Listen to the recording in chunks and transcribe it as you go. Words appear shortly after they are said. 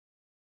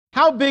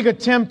How big a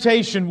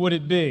temptation would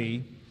it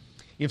be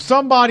if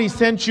somebody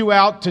sent you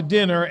out to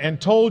dinner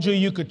and told you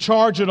you could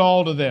charge it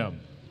all to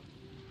them?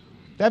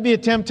 That'd be a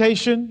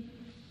temptation?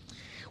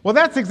 Well,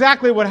 that's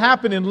exactly what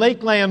happened in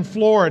Lakeland,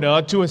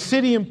 Florida, to a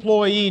city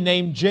employee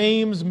named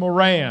James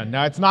Moran.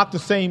 Now, it's not the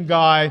same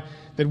guy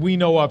that we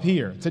know up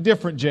here. It's a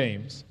different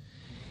James.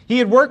 He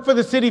had worked for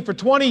the city for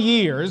 20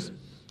 years,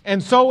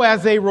 and so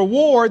as a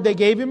reward, they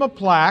gave him a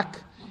plaque,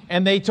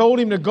 and they told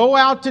him to go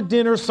out to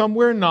dinner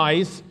somewhere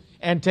nice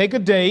and take a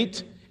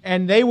date,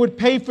 and they would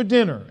pay for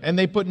dinner, and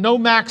they put no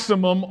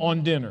maximum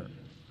on dinner.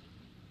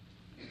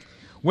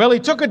 Well, he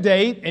took a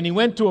date, and he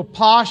went to a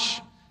posh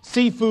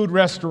seafood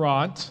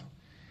restaurant,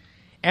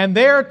 and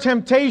there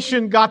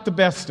temptation got the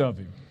best of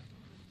him.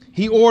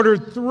 He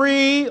ordered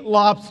 3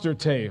 lobster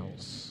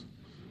tails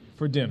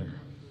for dinner.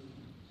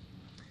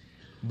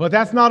 But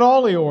that's not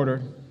all he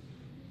ordered.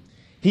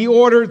 He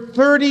ordered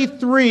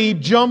 33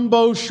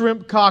 jumbo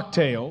shrimp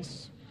cocktails.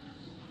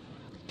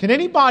 Can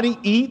anybody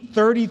eat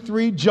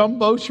 33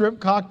 jumbo shrimp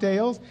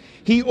cocktails?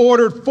 He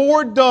ordered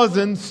 4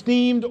 dozen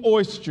steamed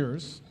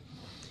oysters.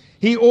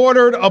 He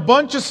ordered a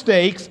bunch of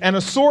steaks, an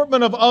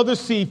assortment of other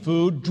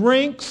seafood,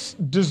 drinks,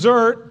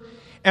 dessert,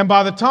 and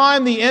by the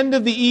time the end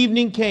of the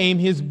evening came,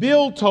 his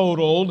bill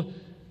totaled,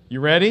 you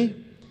ready?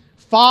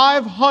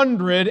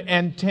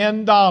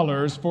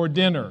 $510 for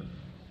dinner,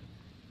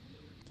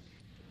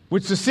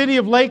 which the city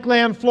of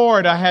Lakeland,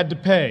 Florida had to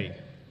pay.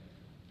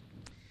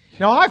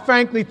 Now, I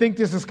frankly think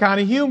this is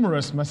kind of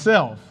humorous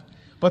myself,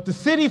 but the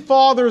city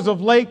fathers of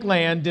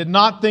Lakeland did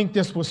not think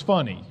this was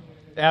funny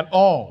at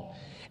all.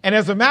 And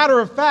as a matter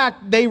of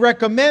fact, they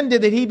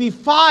recommended that he be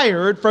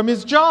fired from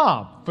his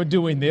job for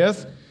doing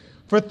this.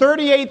 For a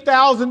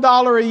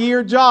 $38,000 a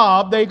year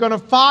job, they're going to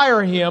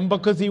fire him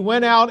because he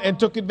went out and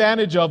took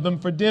advantage of them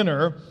for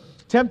dinner.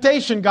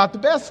 Temptation got the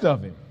best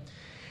of him.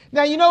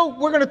 Now,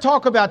 we're going to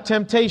talk about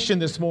temptation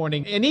this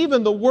morning, and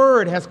even the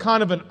word has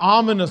kind of an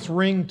ominous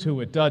ring to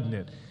it, doesn't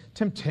it?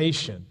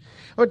 Temptation.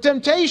 But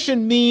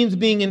temptation means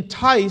being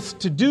enticed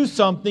to do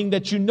something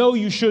that you know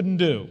you shouldn't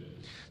do.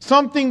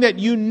 Something that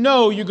you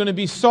know you're going to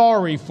be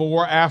sorry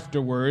for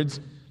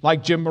afterwards,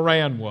 like Jim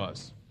Moran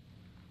was.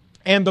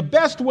 And the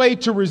best way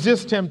to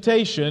resist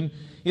temptation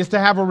is to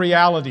have a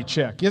reality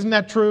check. Isn't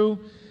that true?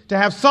 To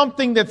have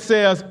something that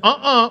says,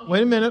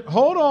 wait a minute,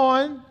 hold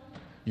on.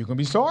 You're going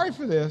to be sorry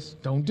for this.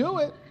 Don't do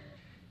it.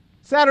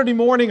 Saturday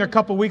morning a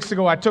couple weeks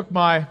ago, I took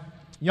my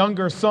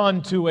younger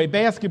son to a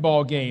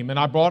basketball game, and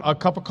I brought a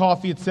cup of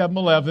coffee at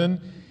 7-Eleven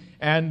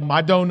and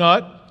my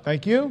donut,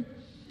 thank you,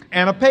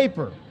 and a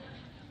paper.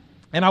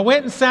 And I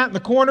went and sat in the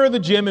corner of the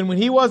gym, and when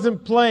he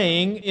wasn't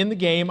playing in the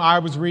game, I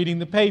was reading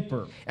the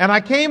paper. And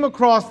I came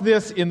across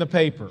this in the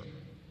paper.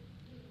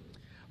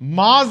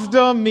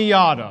 Mazda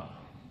Miata.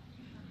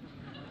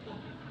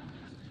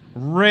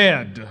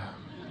 Red.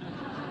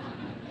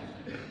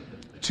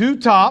 2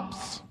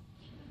 tops.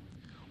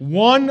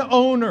 1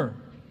 owner.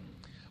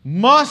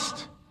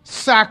 Must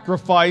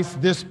sacrifice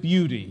this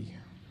beauty.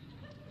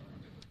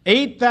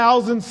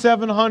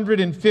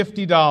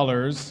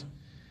 $8,750.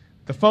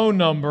 The phone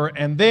number,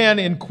 and then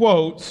in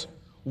quotes,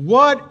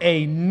 what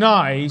a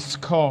nice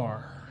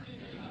car.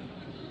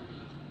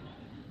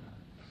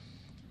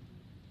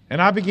 And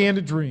I began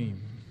to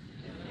dream.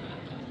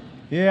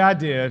 Yeah, I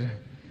did.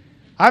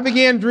 I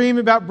began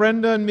dreaming about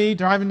Brenda and me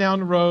driving down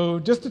the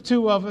road, just the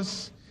 2 of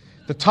us,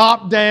 the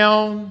top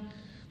down,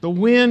 the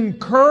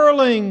wind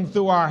curling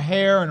through our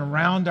hair and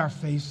around our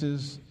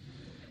faces,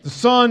 the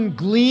sun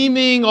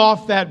gleaming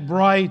off that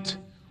bright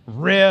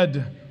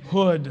red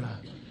hood.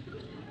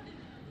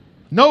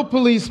 No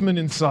policeman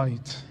in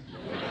sight.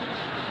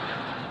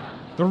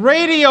 The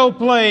radio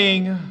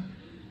playing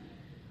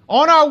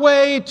on our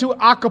way to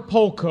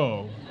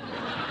Acapulco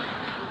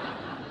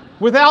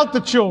without the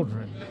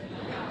children.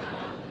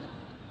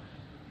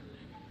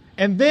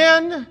 And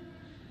then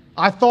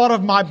I thought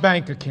of my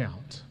bank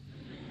account.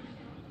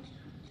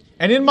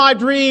 And in my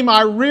dream,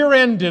 I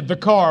rear-ended the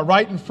car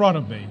right in front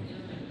of me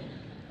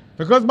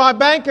because my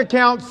bank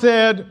account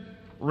said,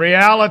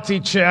 reality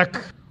check,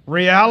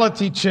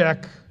 reality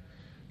check.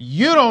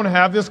 You don't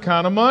have this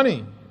kind of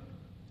money.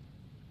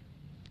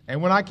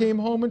 And when I came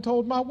home and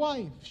told my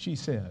wife, she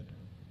said,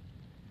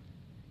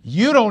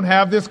 you don't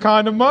have this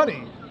kind of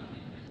money.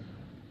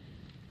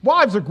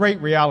 Wives are great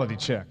reality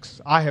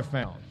checks, I have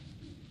found.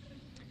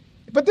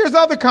 But there's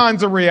other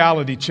kinds of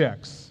reality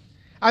checks.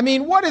 I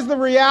mean, what is the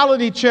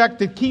reality check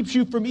that keeps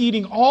you from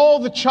eating all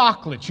the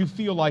chocolate you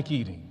feel like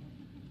eating?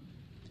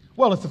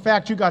 Well, it's the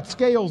fact you got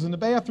scales in the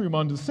bathroom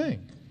under the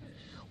sink.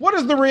 What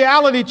is the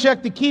reality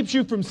check that keeps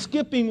you from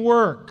skipping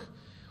work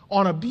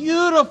on a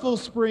beautiful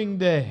spring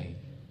day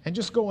and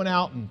just going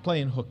out and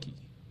playing hooky?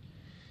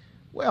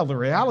 Well, the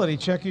reality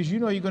check is you're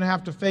going to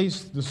have to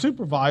face the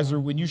supervisor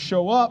when you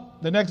show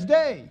up the next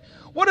day.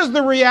 What is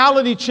the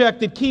reality check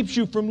that keeps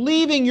you from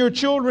leaving your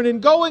children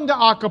and going to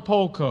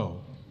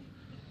Acapulco?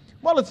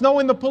 Well, it's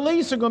knowing the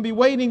police are going to be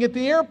waiting at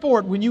the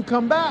airport when you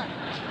come back.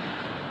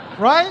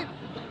 Right?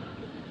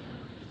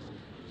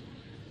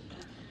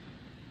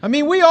 I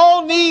mean, we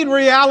all need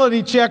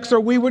reality checks or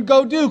we would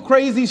go do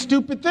crazy,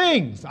 stupid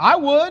things. I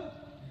would.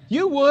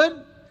 You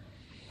would.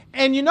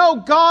 And you know,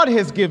 God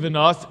has given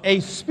us a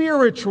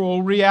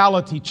spiritual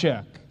reality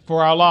check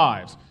for our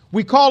lives.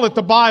 We call it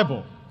the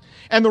Bible.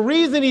 And the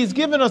reason He's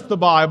given us the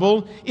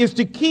Bible is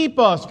to keep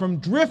us from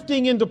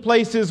drifting into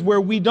places where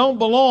we don't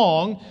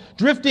belong,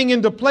 drifting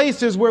into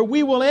places where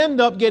we will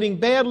end up getting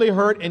badly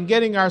hurt and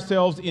getting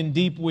ourselves in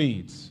deep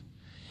weeds.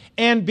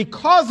 And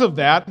because of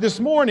that,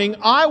 this morning,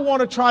 I want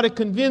to try to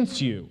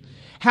convince you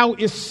how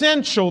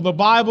essential the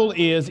Bible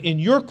is in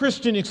your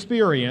Christian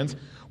experience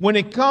when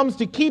it comes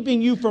to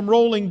keeping you from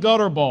rolling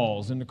gutter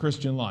balls in the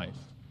Christian life.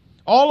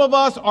 All of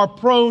us are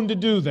prone to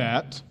do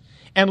that,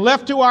 and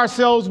left to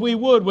ourselves we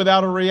would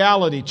without a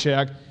reality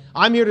check.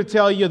 I'm here to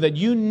tell you that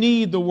you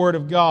need the Word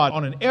of God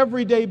on an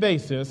everyday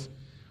basis,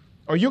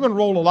 or you're going to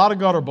roll a lot of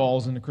gutter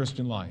balls in the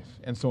Christian life,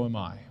 and so am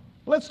I.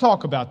 Let's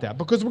talk about that,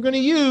 because we're going to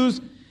use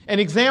an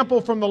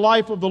example from the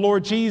life of the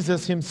Lord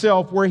Jesus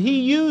Himself where He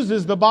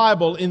uses the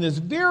Bible in this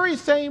very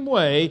same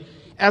way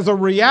as a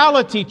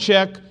reality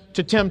check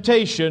to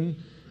temptation,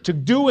 to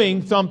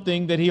doing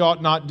something that He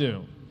ought not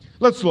do.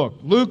 Let's look.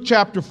 Luke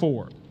chapter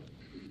 4.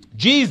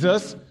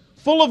 Jesus,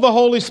 full of the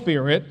Holy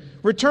Spirit,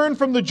 returned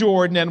from the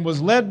Jordan and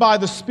was led by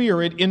the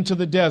Spirit into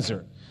the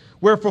desert,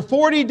 where for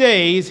 40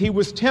 days He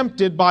was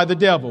tempted by the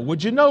devil.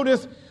 Would you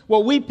notice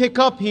what we pick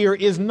up here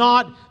is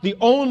not the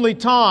only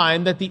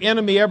time that the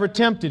enemy ever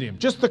tempted Him,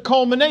 just the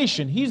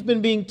culmination. He's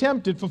been being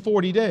tempted for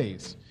 40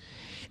 days.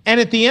 And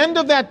at the end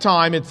of that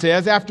time, it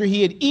says, after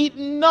He had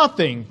eaten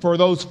nothing for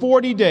those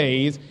 40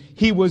 days,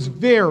 He was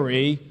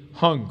very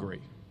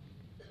hungry.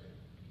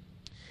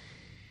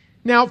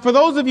 Now, for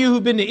those of you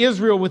who've been to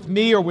Israel with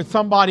me or with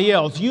somebody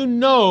else, you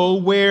know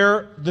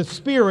where the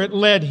Spirit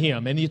led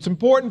Him. And it's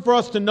important for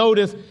us to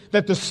notice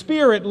that the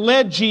Spirit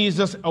led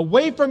Jesus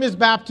away from His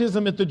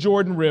baptism at the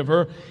Jordan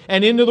River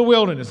and into the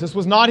wilderness. This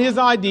was not His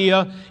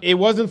idea. It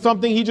wasn't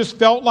something He just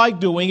felt like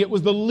doing. It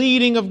was the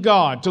leading of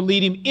God to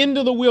lead Him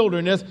into the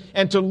wilderness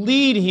and to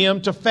lead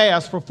Him to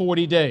fast for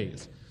 40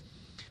 days.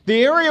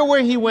 The area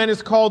where He went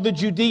is called the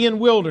Judean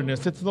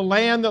wilderness. It's the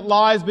land that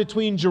lies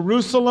between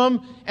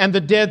Jerusalem and the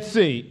Dead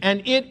Sea.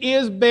 And it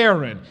is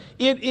barren.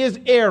 It is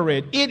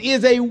arid. It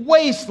is a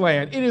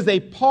wasteland. It is a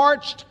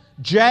parched,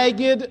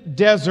 jagged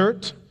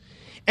desert.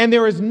 And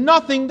there is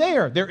nothing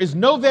there. There is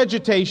no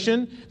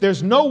vegetation.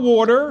 There's no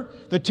water.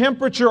 The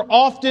temperature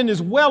often is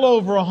well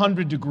over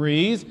 100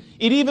 degrees.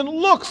 It even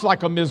looks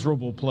like a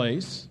miserable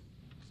place.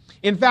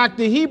 In fact,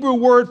 the Hebrew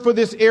word for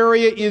this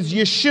area is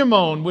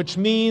Yeshimon, which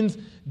means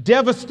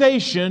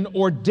devastation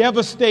or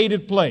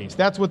devastated place.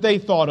 That's what they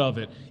thought of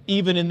it,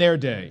 even in their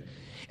day.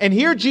 And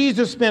here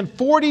Jesus spent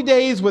 40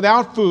 days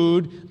without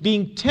food,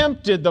 being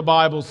tempted, the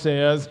Bible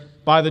says,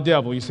 by the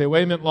devil. You say,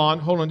 wait a minute, Lon,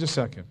 hold on just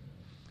a second.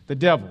 The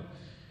devil.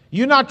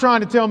 You're not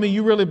trying to tell me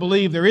you really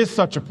believe there is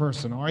such a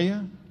person, are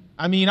you?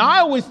 I mean, I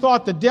always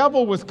thought the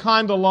devil was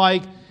kind of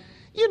like,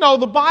 you know,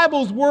 the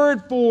Bible's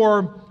word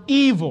for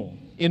evil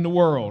in the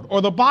world,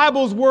 or the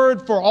Bible's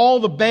word for all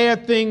the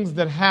bad things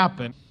that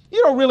happen.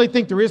 You don't really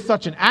think there is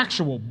such an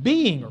actual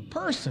being or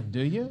person,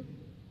 do you?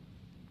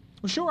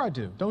 Well, sure I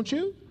do. Don't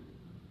you?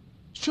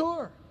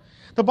 Sure.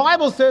 The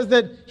Bible says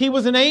that he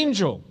was an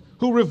angel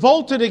who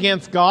revolted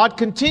against God,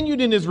 continued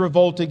in his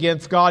revolt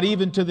against God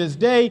even to this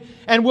day,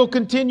 and will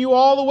continue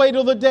all the way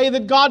till the day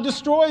that God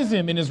destroys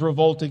him in his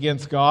revolt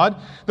against God.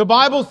 The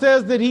Bible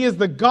says that he is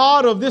the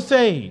God of this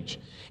age.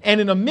 And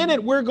in a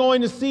minute, we're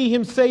going to see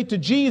him say to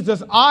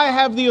Jesus, I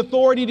have the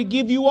authority to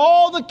give you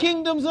all the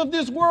kingdoms of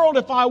this world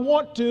if I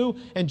want to.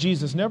 And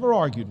Jesus never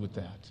argued with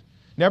that.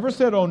 Never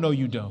said, oh, no,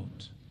 you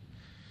don't.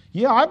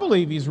 Yeah, I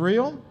believe he's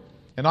real.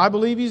 And I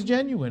believe he's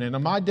genuine. And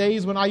in my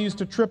days when I used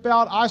to trip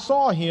out, I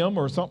saw him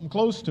or something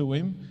close to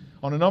him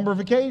on a number of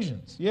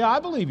occasions. Yeah, I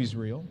believe he's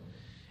real.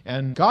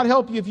 And God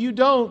help you if you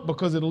don't,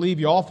 because it'll leave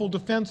you awful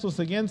defenseless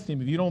against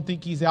him if you don't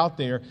think he's out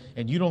there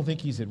and you don't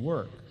think he's at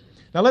work.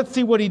 Now let's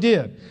see what he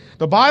did.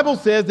 The Bible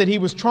says that he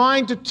was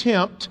trying to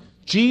tempt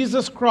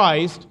Jesus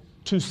Christ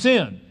to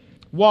sin.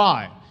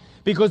 Why?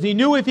 Because he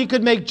knew if he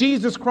could make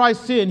Jesus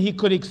Christ sin, he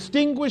could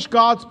extinguish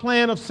God's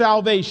plan of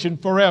salvation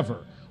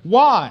forever.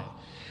 Why?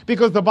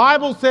 Because the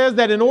Bible says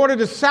that in order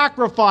to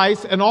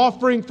sacrifice an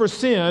offering for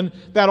sin,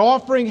 that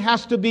offering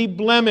has to be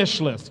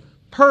blemishless,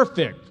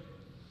 perfect.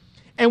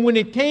 And when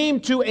it came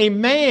to a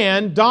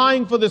man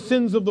dying for the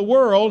sins of the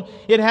world,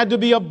 it had to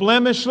be a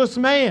blemishless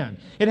man.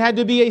 It had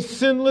to be a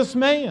sinless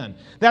man.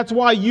 That's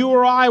why you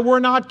or I were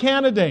not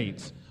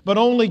candidates, but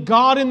only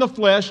God in the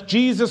flesh,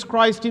 Jesus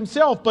Christ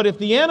himself. But if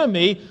the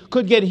enemy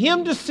could get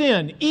him to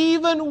sin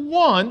even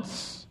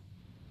once,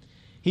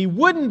 he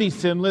wouldn't be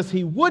sinless,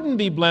 he wouldn't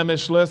be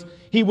blemishless,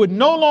 he would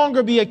no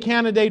longer be a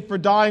candidate for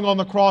dying on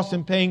the cross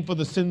and paying for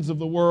the sins of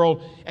the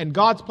world, and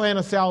God's plan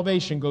of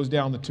salvation goes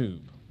down the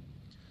tube.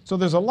 So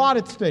there's a lot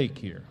at stake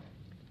here.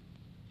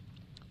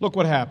 Look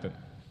what happened.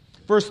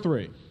 Verse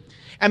 3.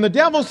 And the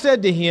devil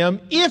said to him,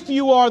 if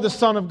you are the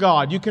Son of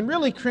God, you can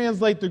really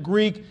translate the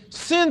Greek,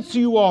 since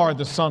you are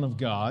the Son of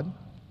God,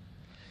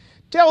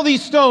 tell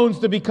these stones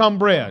to become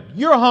bread.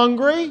 You're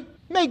hungry.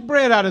 Make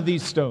bread out of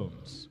these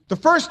stones. The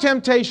first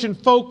temptation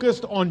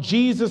focused on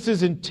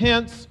Jesus'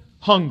 intense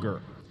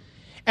hunger.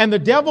 And the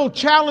devil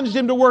challenged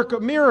him to work a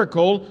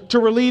miracle to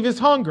relieve his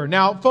hunger.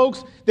 Now,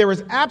 folks, there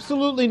is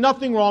absolutely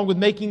nothing wrong with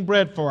making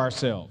bread for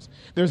ourselves.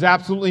 There's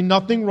absolutely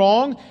nothing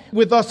wrong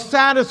with us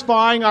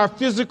satisfying our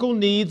physical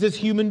needs as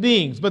human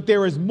beings. But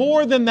there is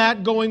more than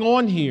that going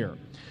on here.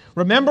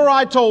 Remember,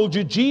 I told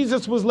you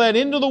Jesus was led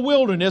into the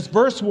wilderness,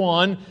 verse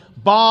 1,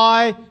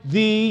 by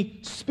the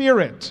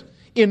Spirit.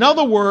 In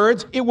other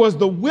words, it was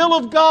the will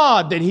of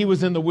God that he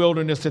was in the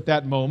wilderness at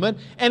that moment,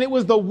 and it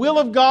was the will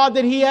of God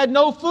that he had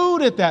no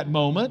food at that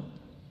moment.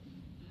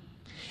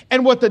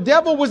 And what the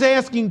devil was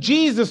asking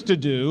Jesus to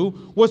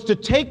do was to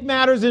take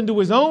matters into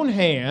his own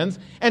hands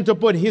and to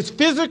put his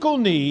physical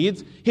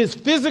needs, his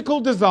physical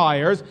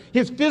desires,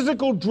 his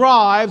physical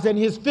drives, and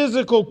his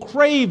physical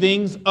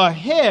cravings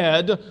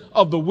ahead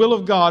of the will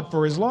of God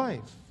for his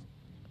life.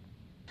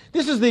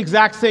 This is the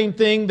exact same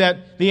thing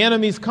that the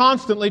enemy's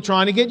constantly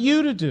trying to get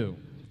you to do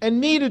and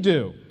me to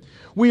do.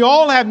 We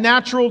all have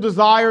natural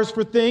desires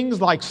for things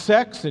like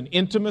sex and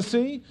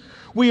intimacy.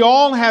 We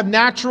all have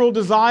natural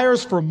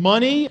desires for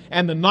money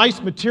and the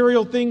nice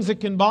material things it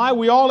can buy.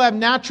 We all have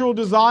natural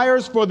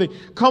desires for the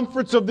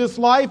comforts of this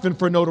life and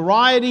for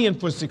notoriety and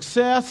for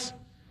success.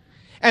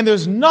 And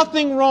there's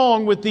nothing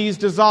wrong with these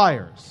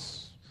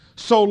desires,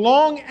 so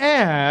long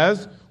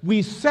as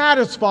we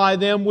satisfy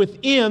them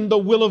within the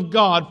will of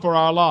God for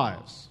our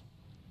lives.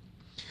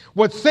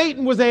 What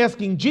Satan was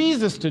asking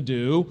Jesus to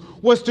do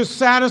was to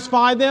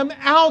satisfy them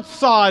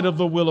outside of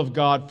the will of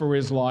God for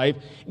his life,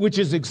 which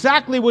is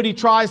exactly what he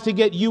tries to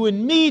get you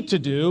and me to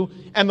do.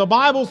 And the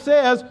Bible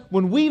says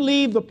when we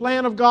leave the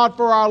plan of God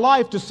for our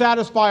life to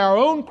satisfy our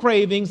own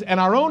cravings and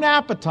our own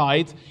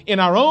appetites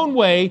in our own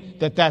way,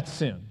 that's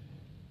sin.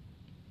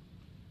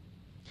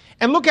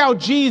 And look how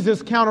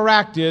Jesus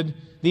counteracted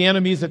the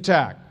enemy's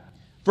attack.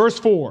 Verse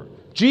 4,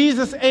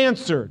 Jesus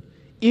answered,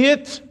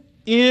 "It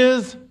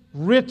is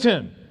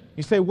written."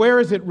 You say, where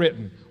is it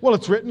written? Well,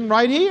 it's written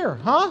right here,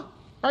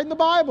 right in the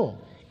Bible.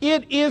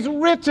 It is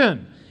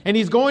written. And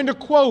he's going to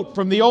quote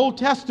from the Old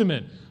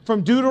Testament,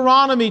 from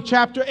Deuteronomy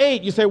chapter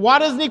 8. You say, why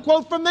doesn't he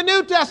quote from the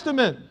New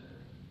Testament?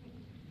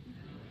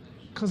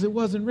 Because it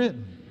wasn't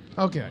written.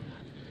 Okay.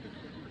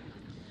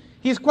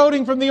 He's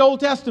quoting from the Old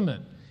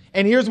Testament.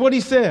 And here's what he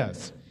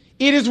says.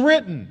 It is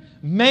written,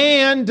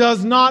 man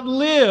does not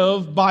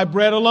live by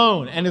bread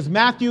alone. And as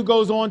Matthew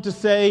goes on to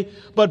say,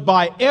 but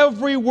by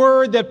every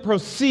word that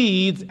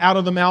proceeds out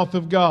of the mouth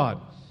of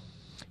God.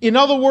 In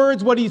other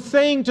words, what he's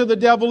saying to the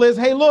devil is,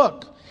 hey,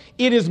 look,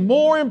 it is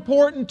more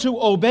important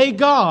to obey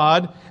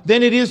God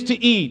than it is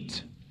to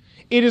eat.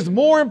 It is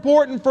more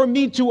important for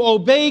me to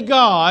obey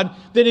God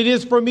than it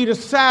is for me to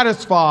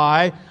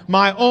satisfy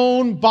my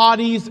own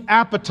body's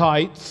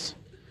appetites.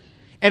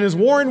 And as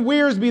Warren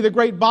Wiersbe, the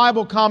great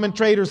Bible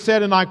commentator,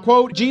 said, and I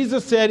quote,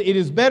 Jesus said, it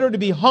is better to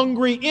be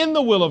hungry in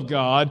the will of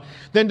God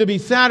than to be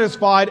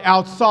satisfied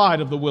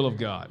outside of the will of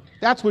God.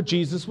 That's what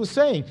Jesus was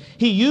saying.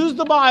 He used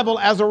the Bible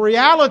as a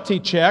reality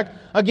check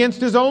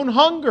against his own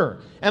hunger.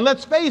 And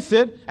let's face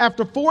it,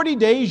 after 40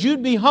 days,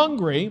 you'd be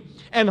hungry,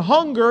 and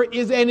hunger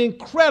is an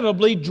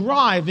incredibly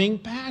driving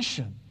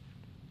passion.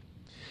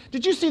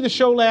 Did you see the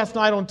show last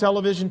night on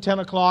television, 10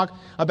 o'clock,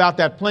 about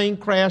that plane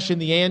crash in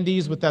the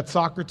Andes with that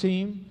soccer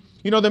team?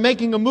 You know, they're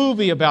making a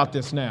movie about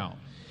this now.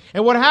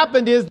 And what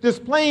happened is this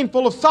plane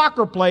full of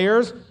soccer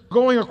players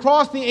going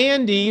across the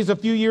Andes a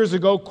few years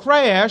ago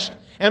crashed,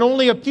 and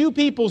only a few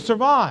people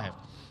survived.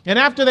 And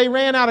after they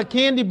ran out of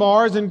candy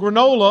bars and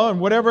granola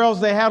and whatever else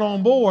they had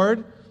on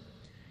board,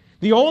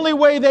 the only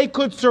way they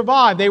could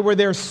survive, they were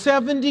there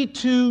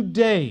 72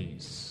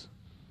 days.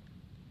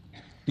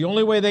 The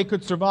only way they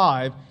could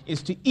survive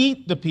is to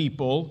eat the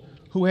people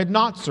who had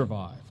not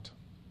survived.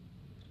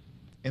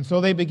 And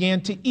so they began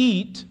to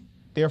eat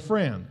their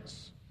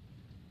friends.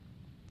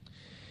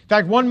 In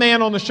fact, one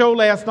man on the show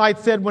last night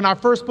said, when I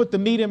first put the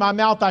meat in my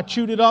mouth, I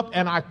chewed it up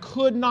and I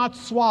could not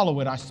swallow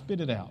it. I spit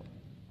it out.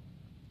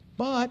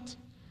 But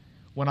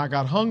when I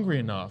got hungry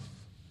enough,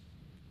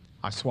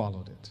 I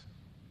swallowed it.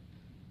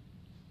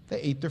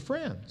 They ate their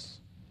friends.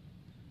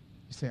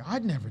 You say,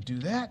 I'd never do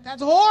that.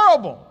 That's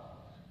horrible.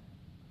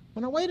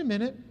 Well, now, wait a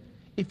minute.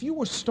 If you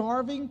were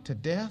starving to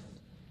death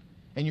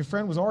and your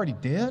friend was already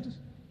dead,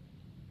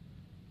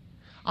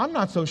 I'm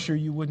not so sure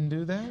you wouldn't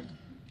do that.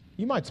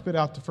 You might spit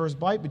out the first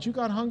bite, but you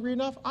got hungry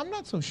enough. I'm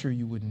not so sure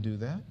you wouldn't do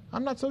that.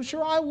 I'm not so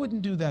sure I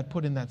wouldn't do that,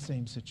 put in that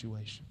same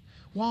situation.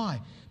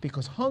 Why?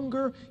 Because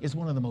hunger is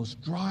one of the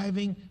most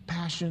driving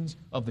passions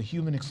of the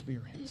human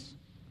experience.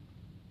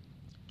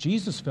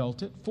 Jesus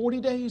felt it 40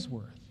 days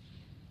worth.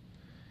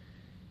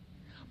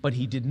 But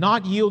he did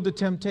not yield to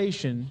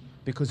temptation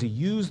because he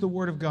used the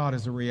Word of God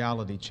as a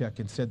reality check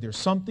and said, there's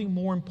something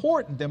more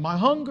important than my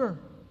hunger,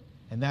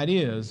 and that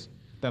is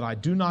that I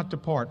do not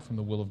depart from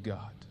the will of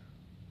God.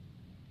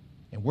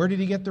 And where did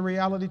he get the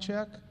reality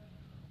check?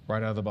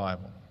 Right out of the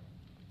Bible.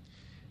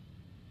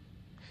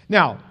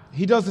 Now,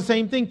 he does the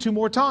same thing 2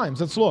 more times.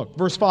 Let's look.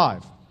 Verse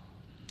 5.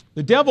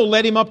 The devil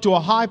led him up to a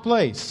high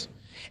place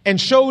and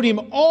showed him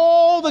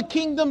all the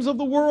kingdoms of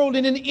the world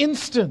in an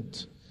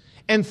instant,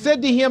 and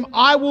said to him,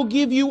 I will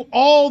give you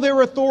all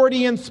their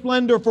authority and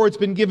splendor, for it's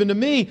been given to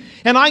me,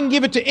 and I can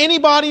give it to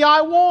anybody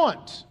I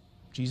want.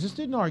 Jesus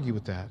didn't argue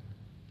with that.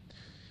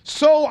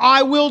 So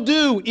I will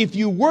do. If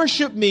you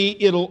worship me,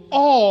 it'll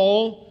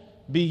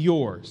all be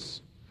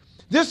yours.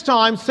 This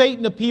time,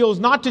 Satan appeals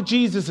not to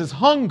Jesus'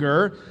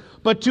 hunger,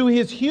 but to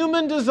his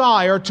human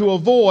desire to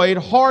avoid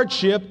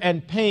hardship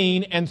and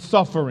pain and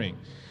suffering.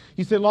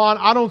 You say, Lon,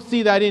 I don't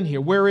see that in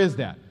here. Where is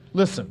that?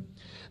 Listen,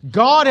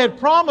 God had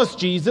promised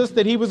Jesus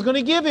that he was going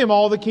to give him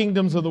all the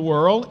kingdoms of the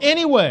world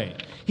anyway.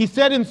 He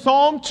said in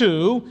Psalm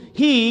 2,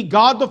 he,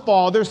 God the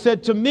Father,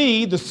 said to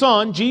me, the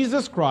Son,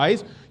 Jesus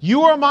Christ,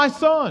 you are my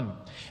Son.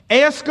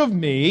 Ask of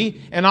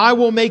me, and I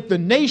will make the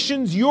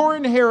nations your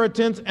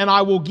inheritance, and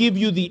I will give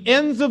you the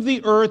ends of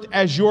the earth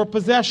as your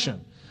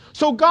possession.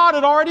 So God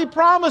had already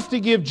promised to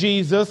give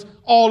Jesus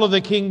all of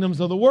the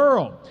kingdoms of the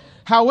world.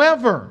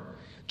 However,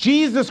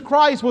 Jesus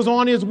Christ was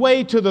on his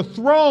way to the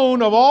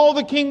throne of all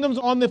the kingdoms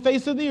on the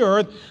face of the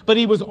earth, but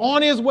he was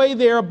on his way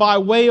there by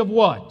way of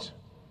what?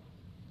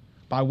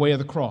 By way of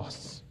the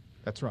cross.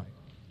 That's right.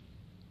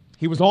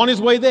 He was on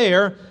his way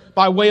there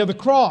by way of the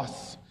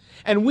cross.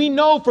 And we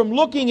know from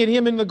looking at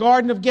him in the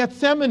Garden of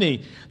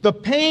Gethsemane, the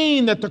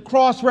pain that the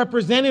cross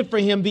represented for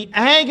him, the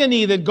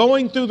agony that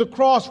going through the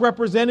cross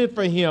represented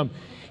for him.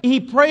 He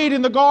prayed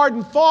in the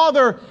garden,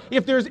 Father,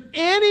 if there's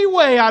any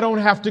way I don't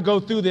have to go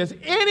through this,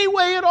 any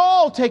way at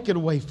all, take it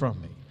away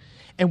from me.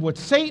 And what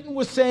Satan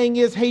was saying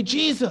is, hey,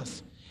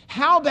 Jesus,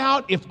 how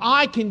about if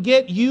I can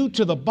get you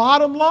to the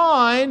bottom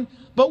line,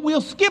 but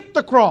we'll skip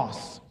the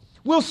cross.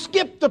 We'll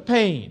skip the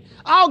pain.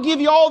 I'll give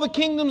you all the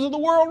kingdoms of the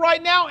world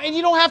right now, and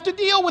you don't have to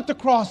deal with the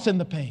cross and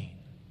the pain.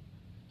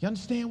 You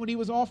understand what he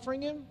was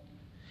offering him?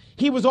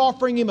 He was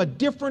offering him a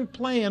different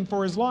plan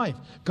for his life.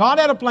 God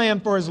had a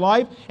plan for his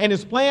life, and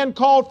his plan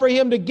called for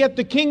him to get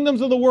the kingdoms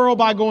of the world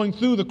by going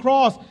through the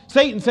cross.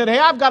 Satan said, hey,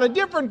 I've got a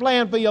different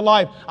plan for your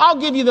life. I'll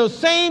give you those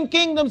same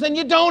kingdoms, and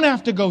you don't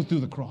have to go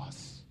through the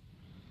cross.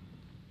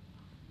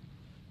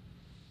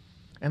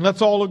 And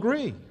let's all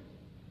agree.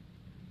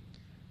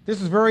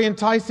 This is very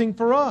enticing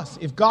for us.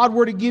 If God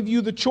were to give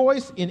you the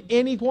choice in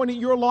any point in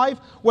your life,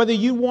 whether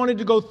you wanted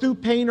to go through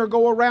pain or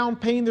go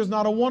around pain, there's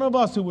not a one of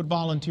us who would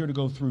volunteer to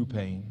go through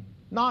pain.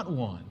 Not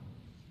one.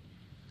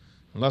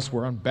 Unless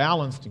we're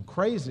unbalanced and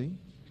crazy.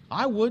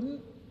 I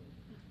wouldn't.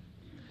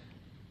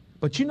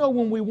 But you know,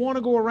 when we want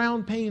to go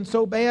around pain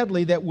so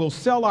badly that we'll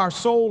sell our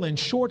soul and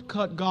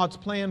shortcut God's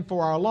plan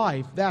for our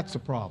life, that's a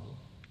problem.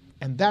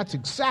 And that's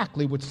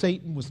exactly what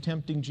Satan was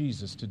tempting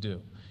Jesus to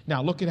do.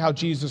 Now, look at how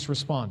Jesus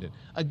responded.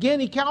 Again,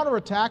 he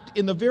counterattacked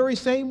in the very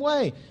same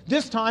way,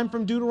 this time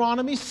from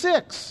Deuteronomy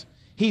 6.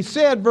 He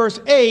said, verse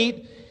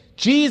 8,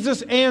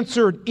 Jesus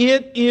answered,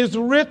 it is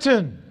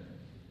written,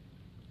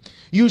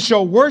 you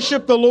shall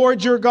worship the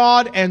Lord your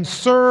God and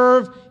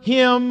serve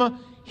him,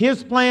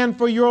 his plan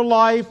for your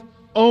life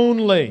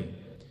only.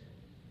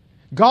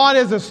 God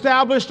has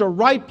established a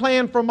right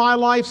plan for my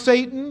life,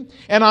 Satan,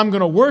 and I'm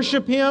going to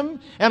worship him,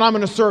 and I'm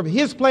going to serve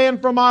his plan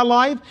for my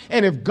life.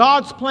 And if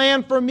God's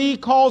plan for me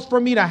calls for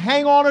me to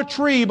hang on a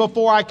tree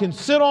before I can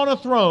sit on a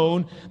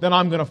throne, then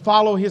I'm going to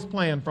follow his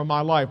plan for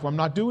my life. I'm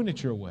not doing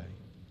it your way.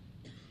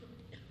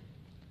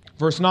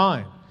 Verse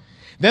 9.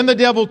 Then the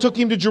devil took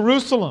him to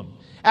Jerusalem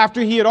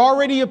after he had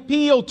already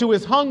appealed to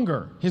his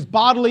hunger, his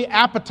bodily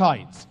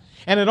appetites,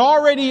 and had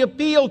already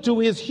appealed to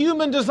his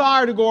human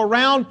desire to go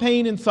around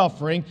pain and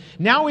suffering.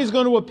 Now he's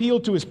going to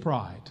appeal to his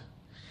pride.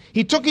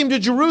 He took him to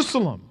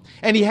Jerusalem,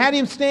 and he had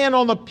him stand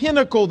on the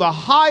pinnacle, the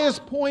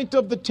highest point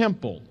of the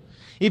temple.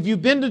 If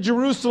you've been to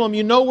Jerusalem,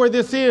 you know where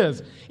this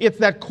is. It's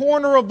that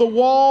corner of the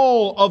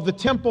wall of the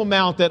Temple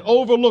Mount that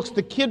overlooks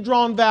the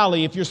Kidron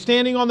Valley. If you're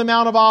standing on the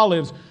Mount of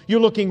Olives, you're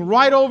looking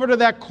right over to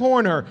that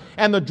corner,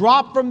 and the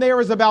drop from there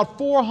is about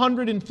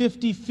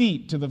 450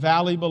 feet to the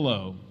valley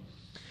below.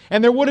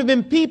 And there would have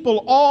been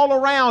people all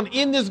around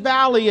in this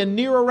valley and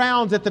near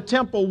around at the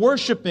temple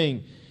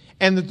worshiping.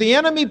 And that the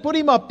enemy put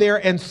him up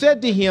there and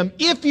said to him,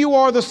 if you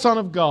are the Son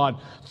of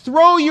God,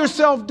 throw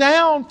yourself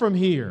down from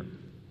here.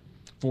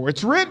 For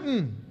it's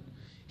written,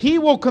 he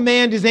will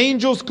command his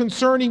angels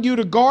concerning you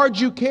to guard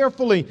you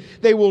carefully.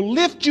 They will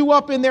lift you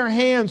up in their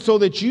hands so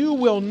that you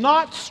will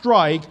not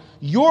strike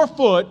your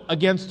foot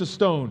against a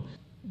stone.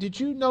 Did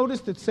you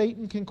notice that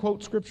Satan can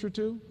quote Scripture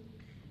too?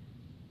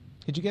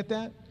 Did you get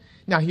that?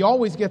 Now, he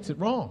always gets it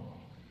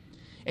wrong,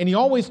 and he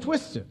always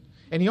twists it,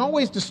 and he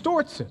always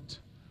distorts it,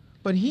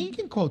 but he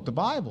can quote the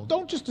Bible.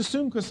 Don't just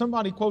assume because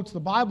somebody quotes the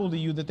Bible to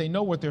you that they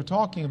know what they're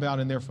talking about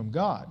and they're from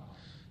God.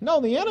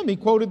 No, the enemy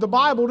quoted the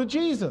Bible to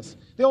Jesus.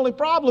 The only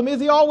problem is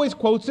he always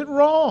quotes it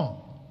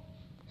wrong.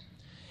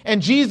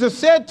 And Jesus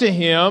said to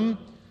him,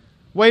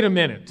 wait a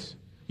minute,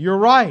 you're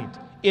right,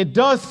 it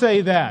does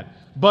say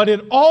that, but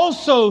it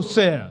also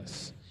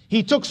says,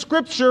 he took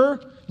Scripture,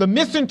 the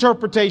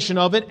misinterpretation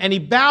of it, and he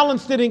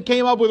balanced it and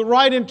came up with the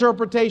right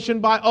interpretation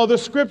by other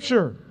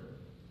Scripture.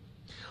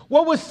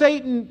 What was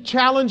Satan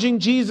challenging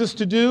Jesus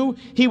to do?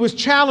 He was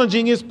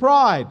challenging his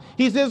pride.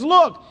 He says,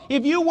 look,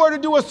 if you were to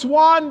do a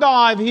swan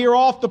dive here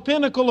off the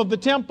pinnacle of the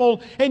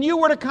temple and you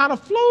were to kind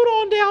of float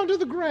on down to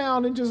the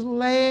ground and just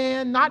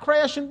land, not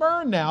crash and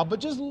burn now, but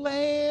just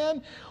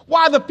land,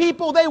 why, the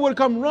people, they would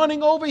come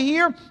running over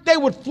here. They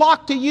would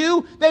flock to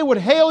you. They would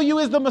hail you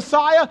as the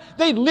Messiah.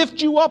 They'd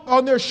lift you up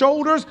on their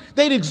shoulders.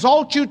 They'd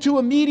exalt you to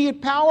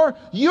immediate power.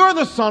 You're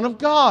the Son of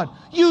God.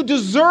 You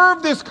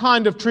deserve this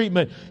kind of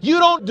treatment. You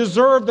don't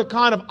deserve the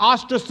kind of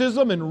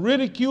ostracism and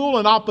ridicule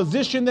and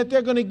opposition that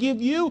they're going to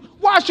give you.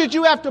 Why should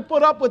you have to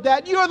put up with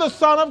that? You're the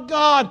Son of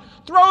God.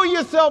 Throw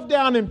yourself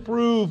down and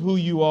prove who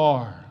you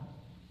are.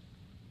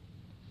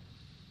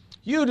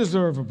 You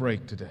deserve a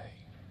break today.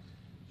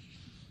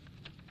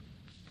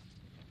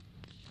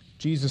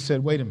 Jesus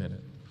said, wait a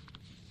minute.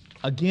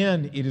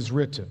 Again, it is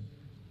written,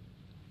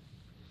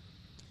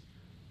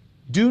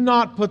 do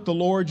not put the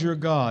Lord your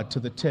God to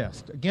the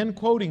test. Again,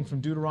 quoting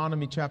from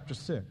Deuteronomy chapter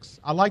 6.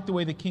 I like the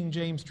way the King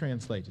James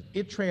translates it.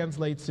 It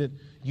translates it,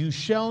 you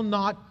shall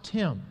not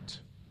tempt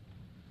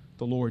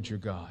the Lord your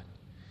God.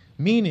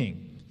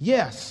 Meaning,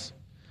 yes,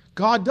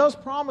 God does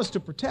promise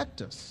to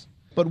protect us.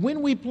 But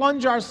when we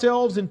plunge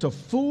ourselves into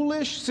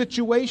foolish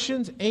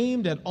situations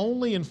aimed at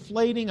only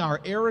inflating our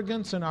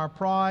arrogance and our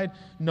pride,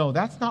 no,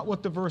 that's not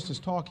what the verse is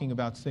talking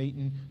about,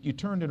 Satan. You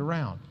turned it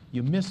around.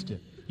 You missed it.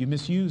 You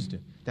misused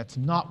it. That's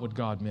not what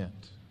God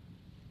meant.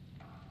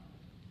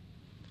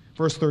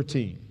 Verse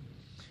 13.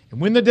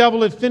 And when the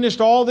devil had finished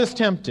all this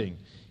tempting,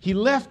 he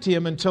left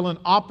him until an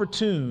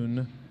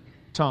opportune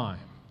time.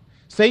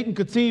 Satan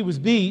could see he was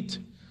beat,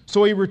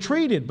 so he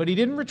retreated, but he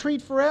didn't retreat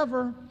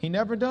forever. He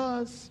never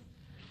does.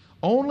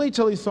 Only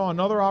till he saw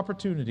another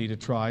opportunity to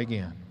try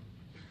again.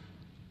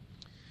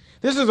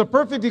 This is a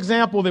perfect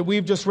example that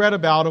we've just read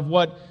about of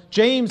what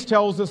James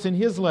tells us in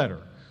his letter,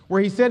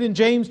 where he said in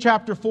James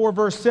chapter 4,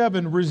 verse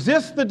 7,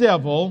 resist the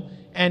devil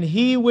and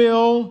he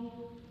will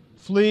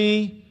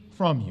flee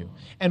from you.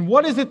 And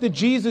what is it that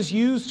Jesus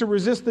used to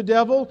resist the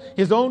devil?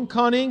 His own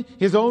cunning,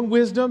 his own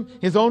wisdom,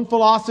 his own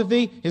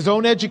philosophy, his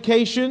own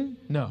education?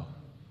 No.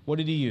 What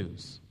did he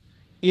use?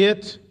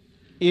 It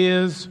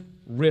is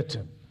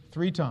written.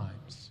 3 times.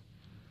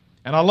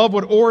 And I love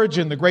what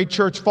Origen, the great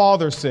church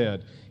father,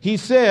 said. He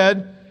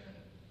said,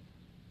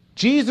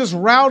 Jesus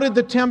routed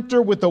the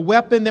tempter with a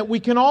weapon that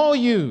we can all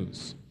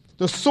use,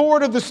 the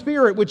sword of the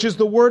Spirit, which is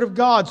the Word of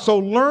God. So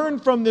learn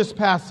from this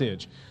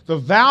passage the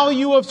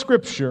value of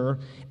Scripture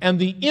and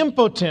the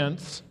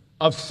impotence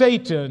of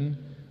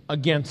Satan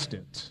against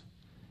it.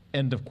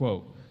 End of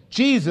quote.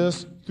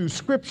 Jesus threw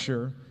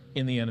Scripture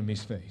in the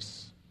enemy's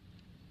face.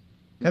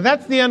 Now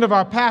that's the end of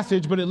our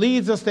passage, but it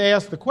leads us to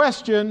ask the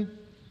question,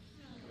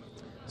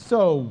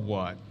 so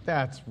what?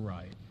 That's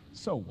right.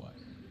 So what?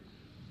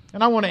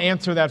 And I want to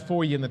answer that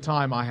for you in the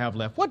time I have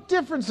left. What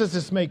difference does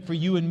this make for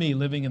you and me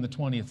living in the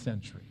 20th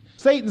century?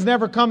 Satan's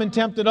never come and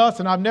tempted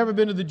us, and I've never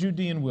been to the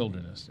Judean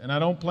wilderness, and I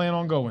don't plan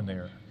on going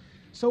there.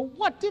 So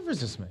what difference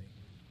does this make?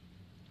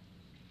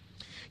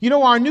 You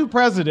know, our new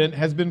president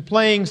has been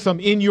playing some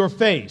in your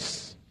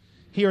face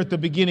here at the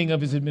beginning of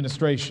his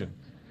administration.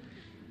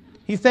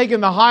 He's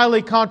taken the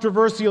highly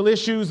controversial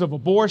issues of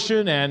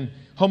abortion and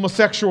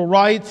homosexual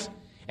rights,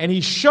 and he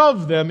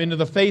shoved them into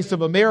the face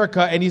of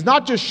America. And he's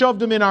not just shoved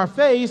them in our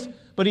face,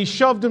 but he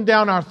shoved them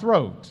down our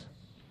throat.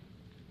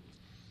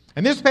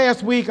 And this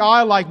past week,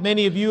 I, like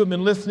many of you, have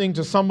been listening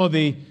to some of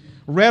the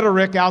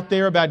rhetoric out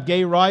there about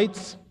gay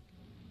rights.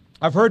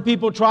 I've heard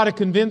people try to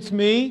convince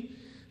me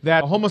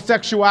that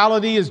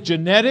homosexuality is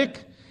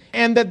genetic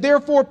and that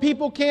therefore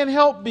people can't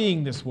help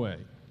being this way.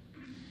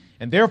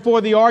 And therefore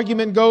the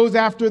argument goes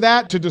after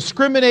that to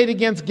discriminate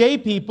against gay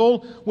people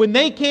when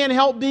they can't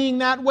help being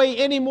that way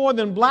any more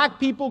than black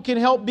people can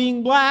help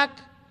being black.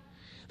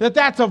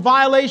 That's a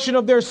violation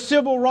of their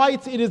civil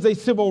rights. It is a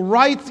civil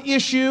rights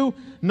issue,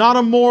 not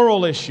a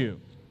moral issue.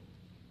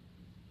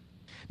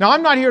 Now,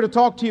 I'm not here to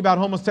talk to you about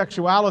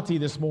homosexuality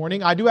this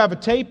morning. I do have a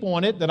tape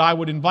on it that I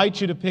would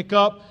invite you to pick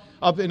up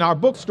in our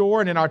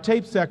bookstore and in our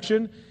tape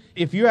section.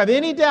 If you have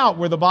any doubt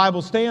where the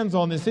Bible stands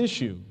on this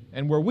issue,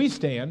 and where we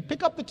stand,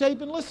 pick up the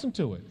tape and listen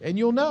to it, and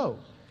you'll know.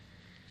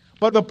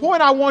 But the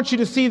point I want you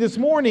to see this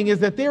morning is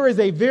that there is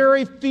a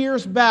very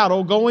fierce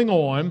battle going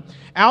on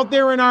out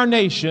there in our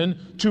nation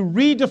to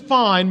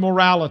redefine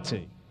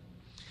morality.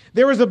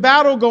 There is a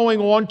battle going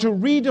on to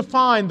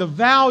redefine the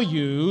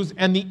values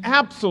and the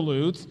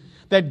absolutes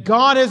that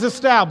God has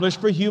established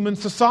for human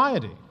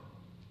society.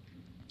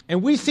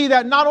 And we see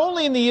that not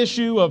only in the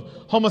issue of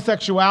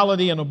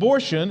homosexuality and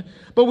abortion,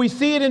 but we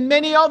see it in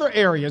many other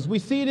areas. We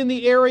see it in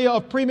the area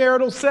of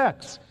premarital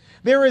sex.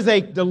 There is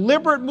a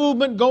deliberate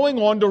movement going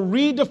on to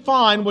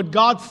redefine what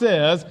God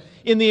says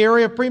in the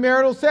area of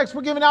premarital sex.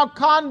 We're giving out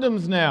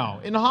condoms now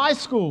in high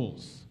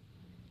schools.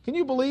 Can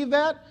you believe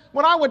that?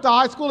 When I went to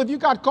high school, if you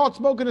got caught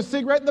smoking a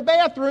cigarette in the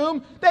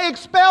bathroom, they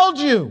expelled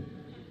you.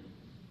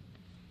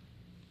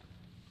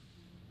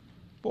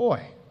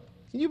 Boy,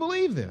 can you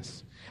believe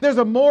this? There's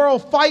a moral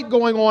fight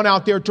going on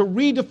out there to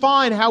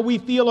redefine how we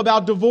feel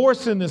about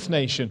divorce in this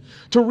nation,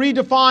 to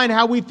redefine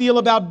how we feel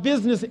about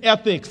business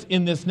ethics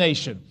in this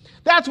nation.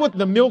 That's what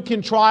the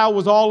Milken trial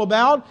was all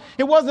about.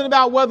 It wasn't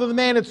about whether the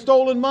man had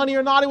stolen money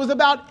or not. It was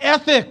about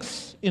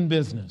ethics in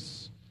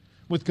business,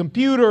 with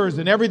computers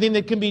and everything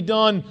that can be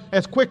done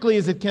as quickly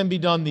as it can be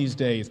done these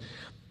days.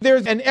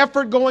 There's an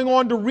effort going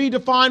on to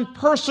redefine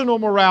personal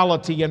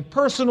morality and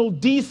personal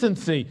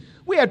decency.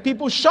 We had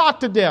people shot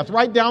to death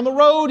right down the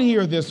road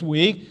here this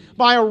week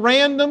by a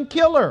random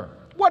killer.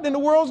 What in the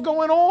world's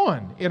going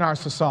on in our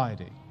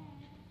society?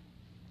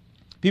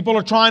 People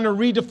are trying to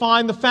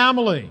redefine the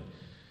family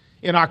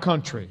in our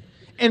country,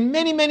 and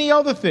many, many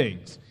other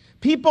things.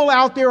 People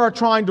out there are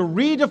trying to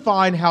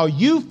redefine how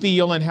you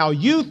feel and how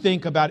you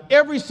think about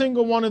every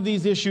single one of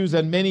these issues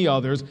and many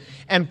others.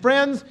 And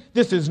friends,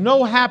 this is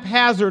no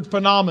haphazard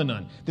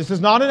phenomenon. This is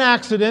not an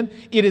accident.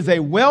 It is a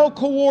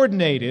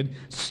well-coordinated,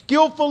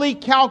 skillfully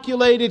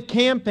calculated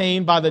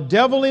campaign by the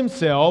devil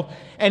himself,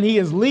 and he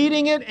is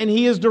leading it and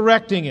he is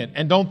directing it.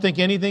 And don't think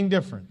anything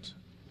different.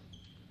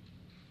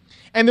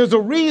 And there's a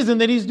reason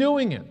that he's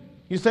doing it.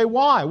 You say,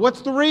 why?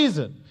 What's the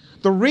reason?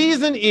 The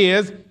reason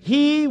is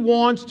he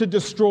wants to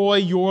destroy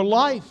your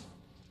life.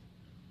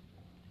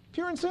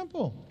 Pure and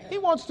simple. He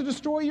wants to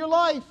destroy your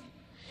life.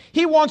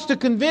 He wants to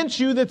convince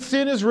you that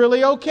sin is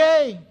really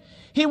okay.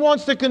 He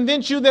wants to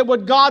convince you that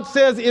what God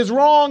says is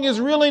wrong is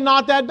really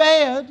not that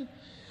bad,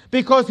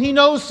 because he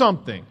knows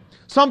something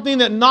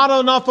that not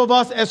enough of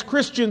us as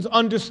Christians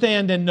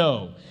understand and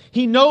know.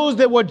 He knows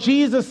that what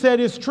Jesus said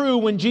is true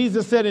when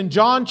Jesus said in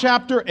John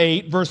chapter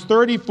 8, verse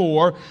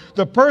 34,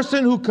 the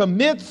person who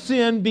commits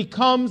sin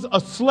becomes a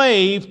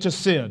slave to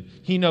sin.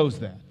 He knows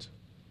that.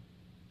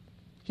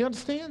 He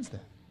understands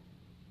that.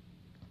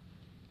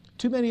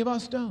 Too many of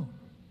us don't.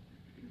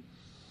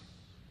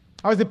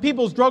 I was at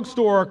People's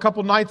Drugstore a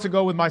couple nights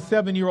ago with my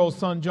 7-year-old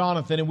son,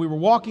 Jonathan, and we were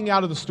walking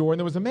out of the store, and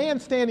there was a man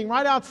standing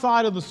right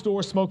outside of the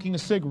store smoking a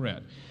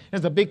cigarette.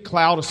 There's a big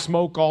cloud of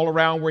smoke all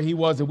around where he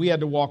was, and we had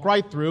to walk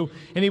right through,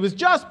 and he was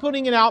just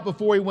putting it out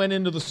before he went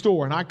into the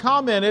store. And I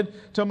commented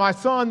to my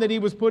son that he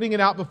was putting it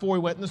out before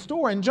he went in the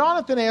store, and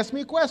Jonathan asked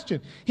me a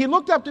question. He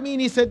looked up to me and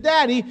he said,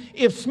 Daddy,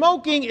 if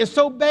smoking is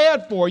so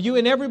bad for you,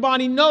 and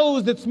everybody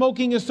knows that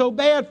smoking is so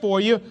bad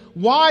for you,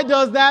 why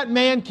does that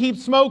man keep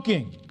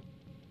smoking?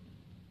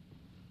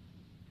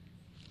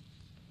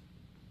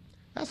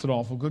 That's an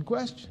awful good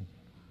question,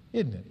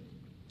 isn't it?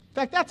 In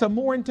fact, that's a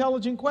more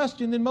intelligent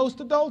question than most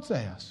adults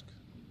ask.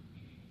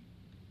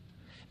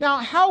 Now,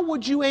 how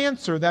would you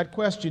answer that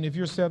question if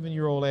your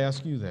 7-year-old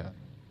asked you that?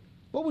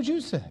 What would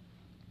you say?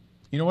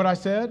 You know what I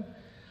said?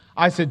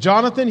 I said,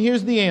 Jonathan,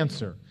 here's the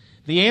answer.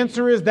 The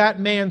answer is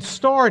that man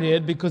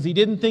started because he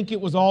didn't think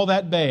it was all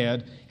that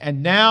bad,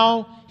 and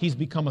now he's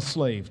become a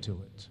slave to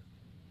it.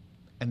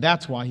 And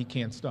that's why he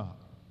can't stop.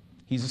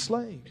 He's a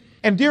slave.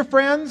 And dear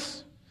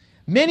friends,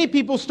 many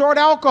people start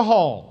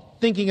alcohol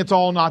thinking it's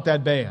all not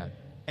that bad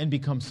and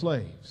become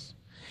slaves.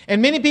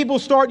 And many people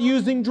start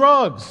using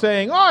drugs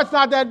saying, oh, it's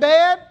not that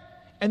bad,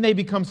 and they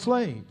become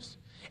slaves.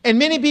 And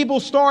many people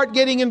start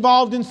getting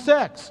involved in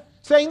sex,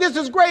 saying, this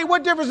is great,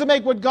 what difference does it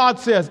make what God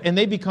says? And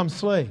they become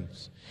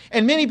slaves.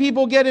 And many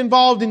people get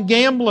involved in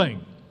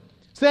gambling,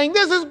 saying,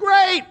 this is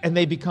great, and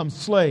they become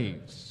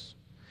slaves.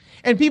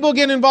 And people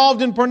get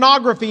involved in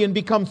pornography and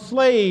become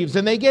slaves,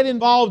 and they get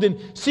involved in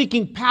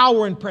seeking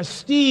power and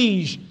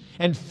prestige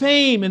and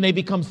fame, and they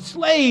become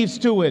slaves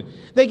to it.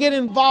 They get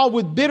involved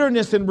with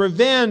bitterness and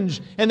revenge,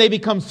 and they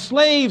become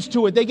slaves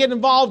to it. They get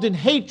involved in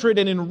hatred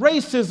and in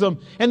racism,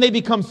 and they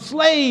become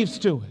slaves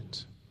to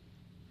it.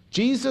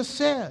 Jesus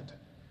said,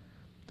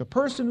 the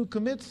person who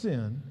commits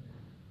sin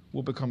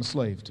will become a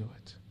slave to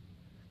it.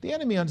 The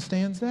enemy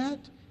understands that.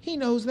 He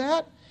knows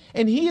that.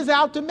 And he is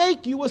out to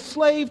make you a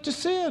slave to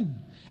sin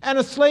and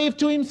a slave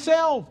to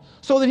himself,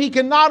 so that he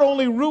can not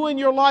only ruin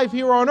your life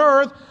here on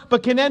earth,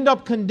 but can end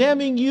up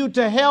condemning you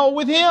to hell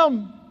with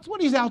him. That's what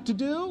he's out to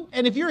do.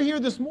 And if you're here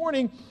this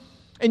morning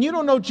and you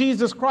don't know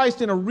Jesus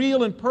Christ in a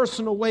real and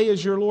personal way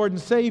as your Lord and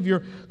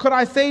Savior, could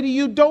I say to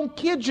you, don't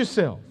kid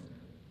yourself.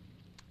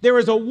 There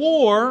is a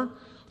war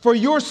for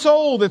your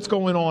soul that's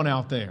going on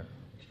out there.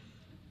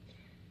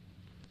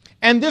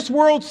 And this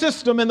world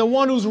system and the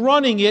one who's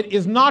running it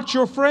is not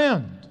your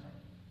friend.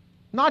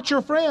 Not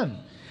your friend.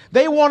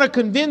 They want to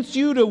convince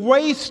you to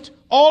waste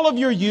all of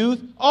your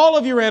youth, all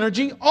of your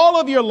energy, all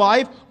of your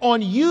life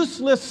on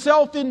useless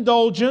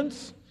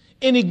self-indulgence,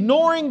 in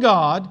ignoring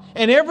God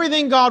and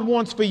everything God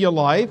wants for your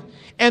life.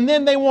 And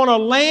then they want to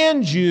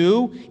land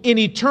you in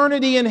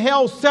eternity in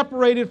hell,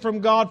 separated from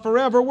God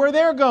forever, where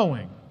they're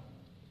going.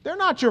 They're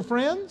not your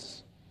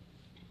friends.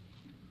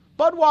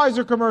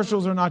 Budweiser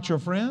commercials are not your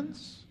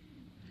friends.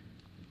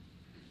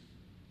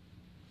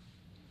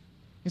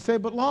 You say,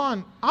 but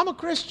Lon, I'm a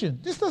Christian.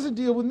 This doesn't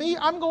deal with me.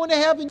 I'm going to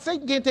heaven.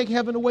 Satan can't take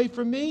heaven away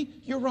from me.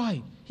 You're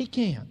right. He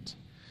can't.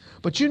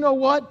 But you know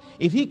what?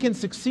 If he can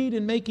succeed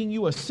in making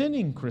you a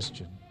sinning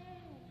Christian,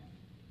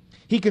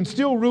 he can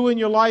still ruin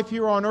your life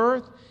here on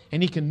earth,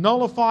 And he can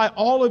nullify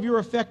all of your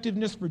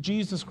effectiveness for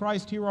Jesus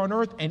Christ here on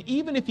earth. And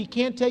even if he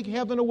can't take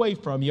heaven away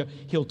from you,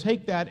 he'll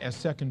take that as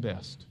second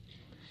best.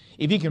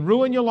 If he can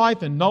ruin your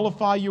life and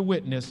nullify your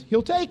witness,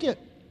 he'll take it.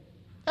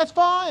 That's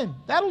fine.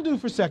 That'll do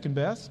for second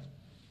best.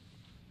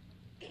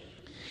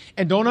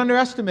 And don't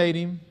underestimate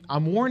him.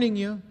 I'm warning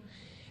you.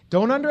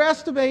 Don't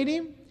underestimate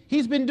him.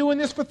 He's been doing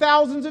this for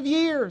thousands of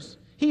years.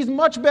 He's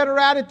much better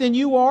at it than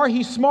you are.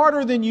 He's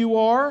smarter than you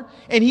are.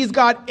 And he's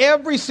got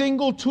every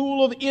single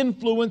tool of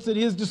influence at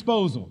his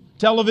disposal.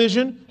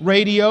 Television,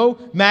 radio,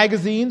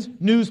 magazines,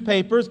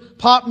 newspapers,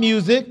 pop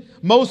music,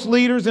 most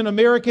leaders in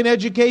American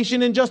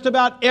education, and just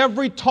about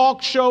every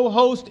talk show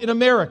host in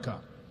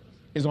America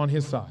is on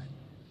his side.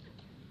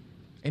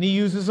 And he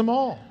uses them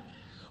all.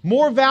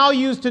 More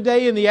values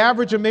today in the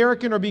average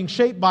American are being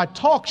shaped by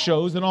talk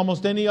shows than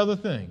almost any other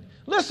thing.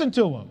 Listen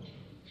to them.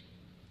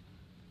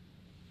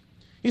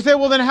 You say,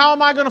 well, then how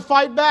am I going to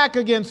fight back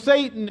against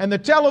Satan and the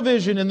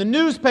television and the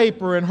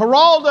newspaper and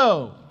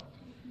Geraldo?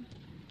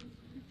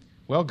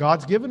 Well,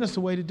 God's given us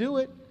a way to do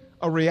it.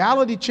 A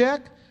reality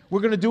check. We're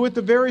going to do it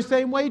the very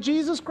same way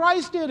Jesus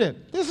Christ did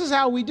it. This is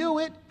how we do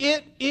it.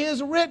 It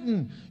is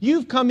written.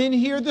 You've come in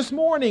here this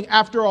morning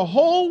after a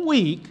whole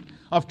week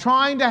of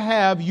trying to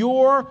have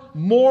your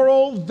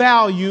moral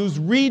values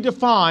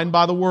redefined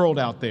by the world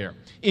out there.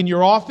 In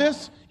your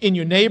office, in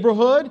your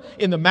neighborhood,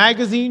 in the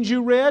magazines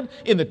you read,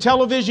 in the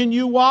television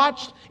you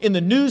watched, in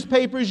the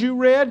newspapers you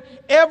read.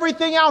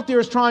 Everything out there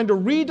is trying to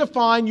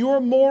redefine your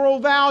moral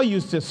value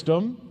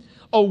system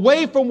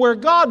away from where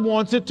God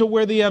wants it to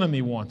where the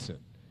enemy wants it.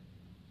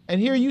 And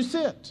here you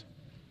sit.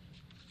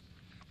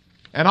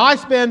 And I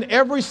spend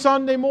every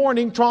Sunday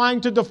morning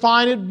trying to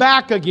define it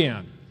back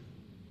again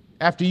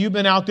after you've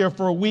been out there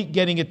for a week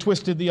getting it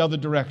twisted the other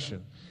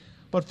direction.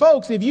 But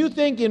folks, if you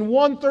think in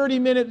one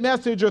 30-minute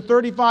message or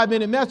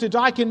 35-minute message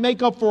I can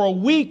make up for a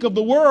week of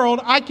the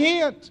world, I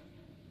can't.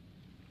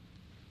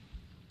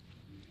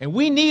 And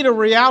we need a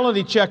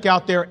reality check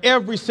out there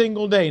every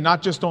single day,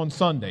 not just on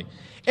Sunday.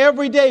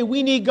 Every day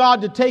we need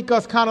God to take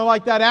us kind of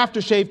like that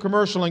aftershave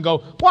commercial and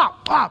go, wow,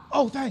 wow,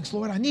 oh, thanks,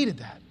 Lord, I needed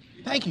that.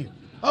 Thank you.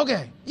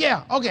 Okay,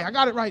 yeah, okay, I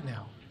got it right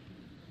now.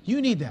 You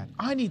need that.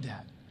 I need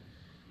that.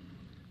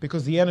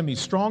 Because the enemy's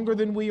stronger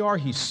than we are,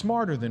 he's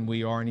smarter than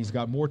we are, and he's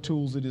got more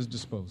tools at his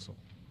disposal.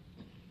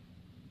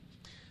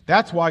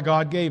 That's why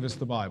God gave us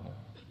the Bible.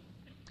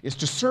 It's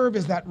to serve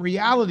as that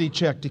reality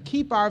check, to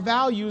keep our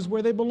values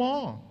where they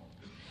belong.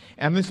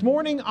 And this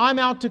morning, I'm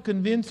out to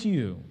convince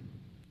you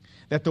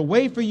that the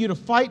way for you to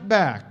fight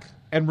back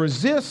and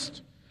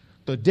resist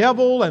the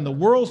devil and the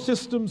world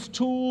system's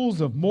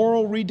tools of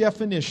moral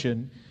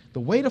redefinition,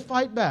 the way to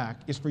fight back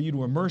is for you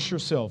to immerse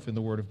yourself in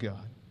the Word of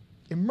God.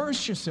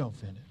 Immerse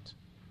yourself in it.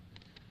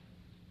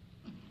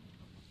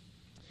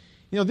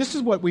 You know, this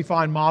is what we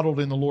find modeled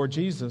in the Lord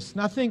Jesus.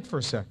 Now think for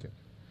a second.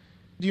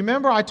 Do you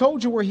remember? I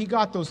told you where he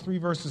got those 3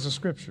 verses of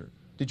Scripture.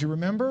 Did you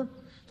remember?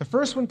 The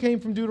first one came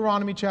from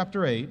Deuteronomy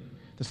chapter 8.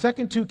 The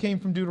second 2 came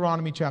from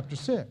Deuteronomy chapter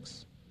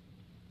 6.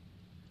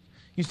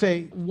 You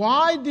say,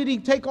 why did he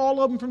take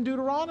all of them from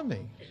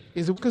Deuteronomy?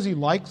 Is it because he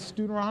likes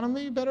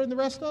Deuteronomy better than the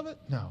rest of it?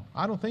 No,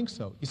 I don't think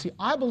so. You see,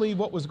 I believe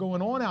what was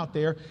going on out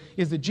there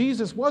is that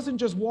Jesus wasn't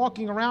just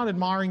walking around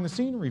admiring the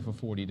scenery for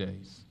 40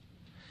 days.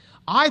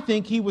 I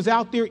think he was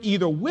out there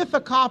either with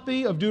a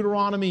copy of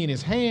Deuteronomy in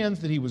his hands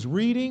that he was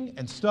reading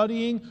and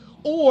studying,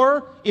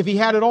 or if he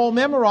had it all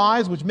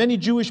memorized, which many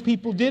Jewish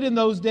people did in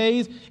those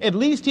days, at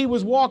least he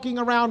was walking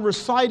around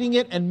reciting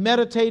it and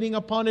meditating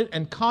upon it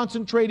and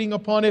concentrating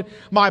upon it.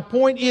 My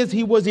point is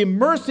he was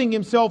immersing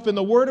himself in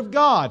the Word of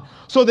God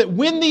so that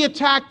when the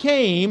attack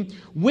came,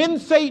 when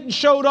Satan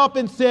showed up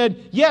and said,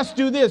 yes,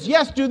 do this,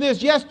 yes, do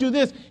this, yes, do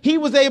this, he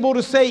was able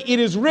to say, it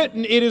is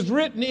written, it is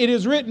written, it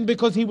is written,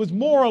 because he was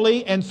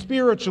morally and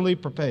spiritually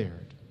prepared.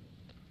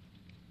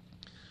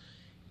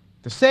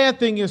 The sad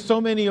thing is so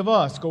many of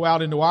us go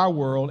out into our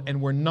world and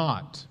we're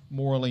not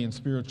morally and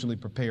spiritually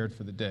prepared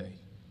for the day.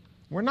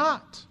 We're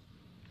not.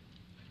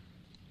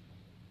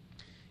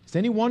 Is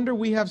any wonder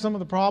we have some of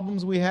the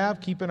problems we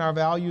have keeping our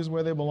values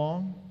where they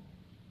belong?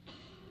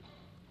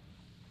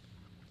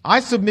 I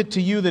submit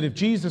to you that if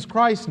Jesus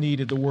Christ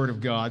needed the Word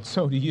of God,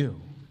 so do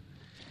you.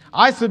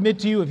 I submit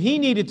to you if He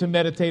needed to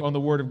meditate on the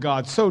Word of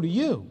God, so do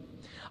you.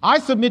 I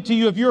submit to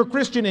you, if you're a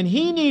Christian and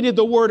he needed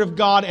the Word of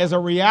God as a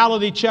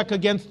reality check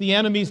against the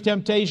enemy's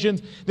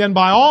temptations, then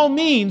by all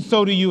means,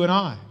 so do you and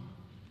I.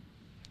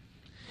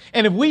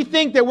 And if we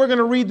think that we're going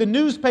to read the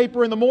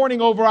newspaper in the morning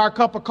over our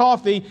cup of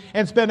coffee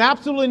and spend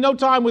absolutely no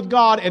time with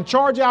God and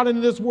charge out into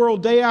this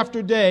world day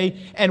after day,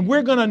 and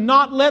we're going to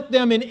not let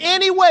them in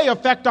any way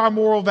affect our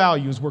moral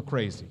values, we're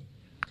crazy.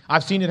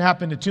 I've seen it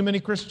happen to too many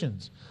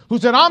Christians who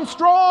said, I'm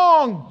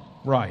strong.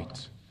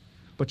 Right.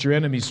 But your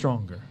enemy's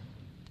stronger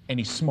and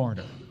he's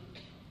smarter.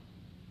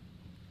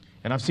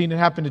 And I've seen it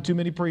happen to too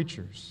many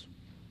preachers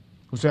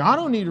who say, I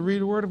don't need to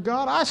read the Word of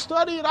God. I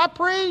study it. I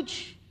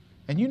preach.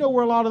 And you know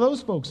where a lot of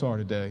those folks are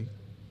today.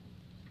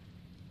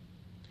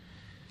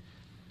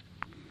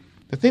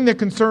 The thing that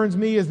concerns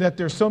me is that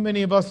there's so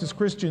many of us as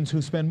Christians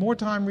who spend more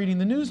time reading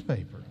the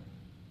newspaper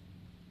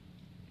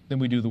than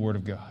we do the Word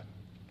of God.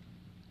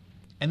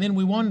 And then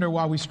we wonder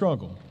why we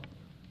struggle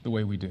the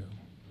way we do.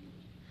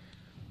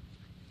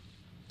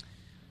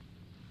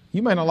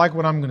 You may not like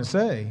what I'm going to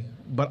say,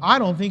 but I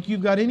don't think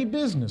you've got any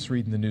business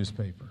reading the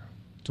newspaper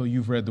until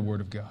you've read the Word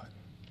of God.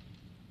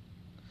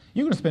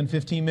 You're going to spend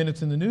 15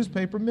 minutes in the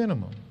newspaper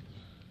minimum.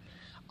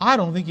 I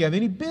don't think you have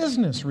any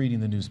business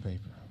reading the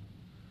newspaper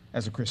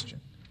as a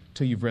Christian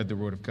until you've read the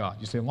Word of God.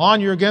 You say,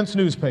 Lon, you're against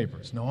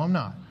newspapers. No, I'm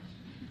not.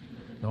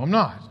 No, I'm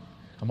not.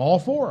 I'm all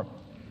for them.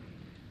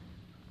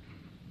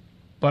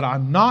 But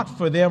I'm not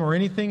for them or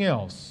anything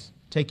else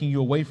taking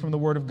you away from the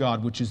Word of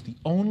God, which is the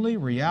only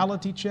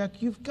reality check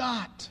you've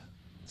got.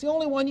 It's the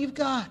only one you've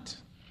got.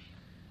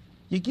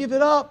 You give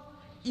it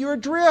up, you're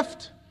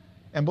adrift.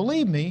 And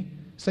believe me,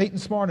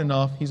 Satan's smart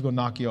enough, he's going to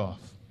knock you off.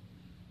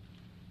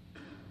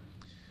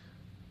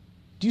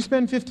 Do you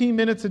spend 15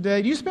 minutes a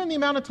day? Do you spend the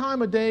amount of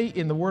time a day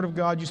in the Word of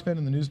God you spend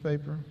in the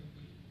newspaper?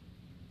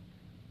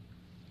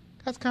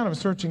 That's kind of a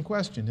searching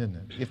question, isn't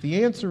it? If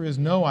the answer is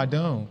no, I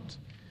don't,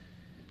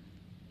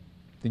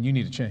 then you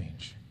need to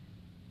change.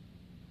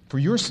 For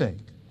your sake,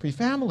 for your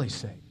family's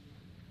sake,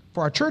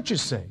 for our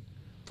church's sake,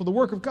 for the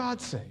work of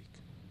God's sake,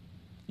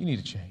 you need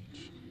to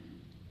change.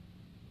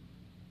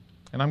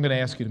 And I'm going to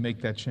ask you to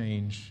make that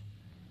change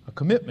a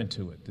commitment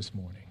to it this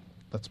morning.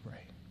 Let's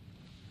pray.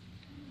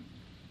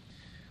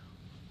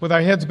 With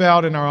our heads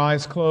bowed and our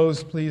eyes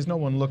closed, please, no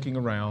one looking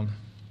around.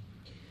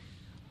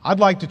 I'd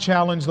like to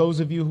challenge those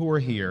of you who are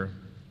here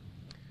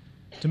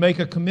to make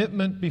a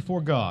commitment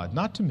before God,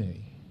 not to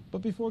me,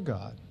 but before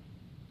God,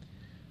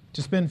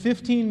 to spend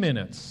 15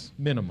 minutes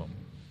minimum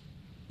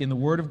in the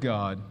Word of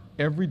God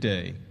every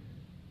day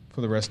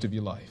for the rest of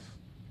your life.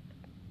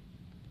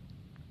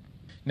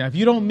 Now, if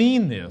you don't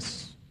mean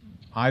this,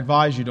 I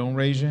advise you don't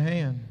raise your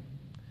hand.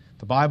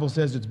 The Bible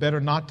says it's better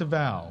not to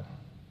vow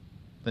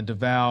than to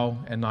vow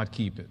and not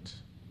keep it.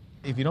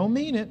 If you don't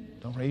mean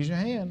it, don't raise your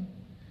hand.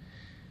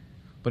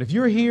 But if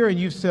you're here and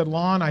you've said,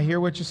 Lon, I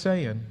hear what you're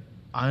saying.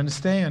 I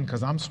understand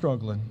because I'm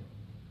struggling.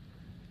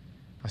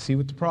 I see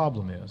what the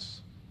problem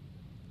is.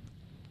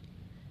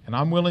 And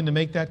I'm willing to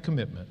make that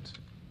commitment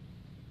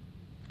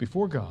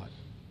before God.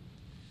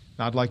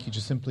 Now, I'd like you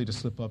just simply to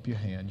slip up your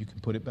hand. You can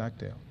put it back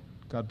down.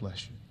 God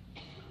bless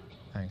you.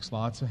 Thanks.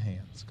 Lots of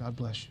hands. God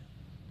bless you.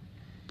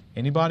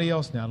 Anybody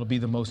else now? It'll be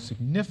the most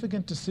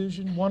significant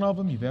decision, one of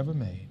them you've ever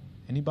made.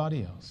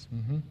 Anybody else?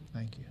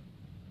 Thank you.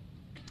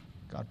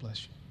 God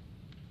bless you.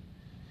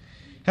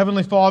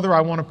 Heavenly Father,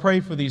 I want to pray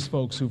for these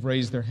folks who've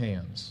raised their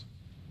hands.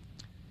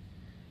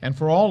 And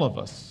for all of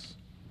us,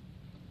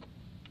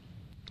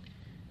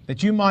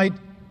 that you might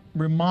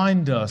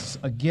remind us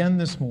again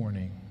this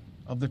morning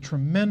of the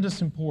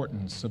tremendous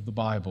importance of the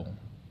Bible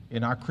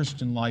in our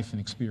Christian life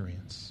and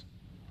experience.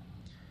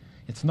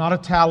 It's not a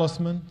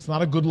talisman. It's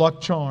not a good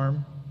luck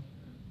charm.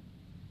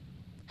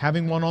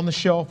 Having one on the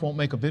shelf won't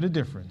make a bit of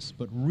difference,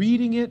 but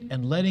reading it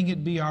and letting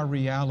it be our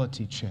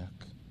reality check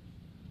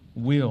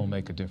will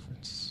make a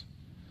difference.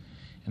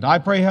 And I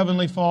pray,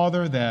 Heavenly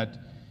Father, that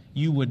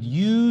you would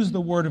use the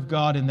Word of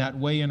God in that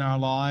way in our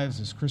lives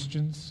as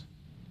Christians,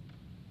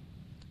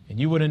 and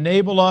you would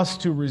enable us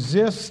to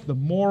resist the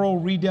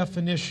moral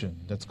redefinition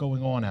that's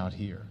going on out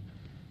here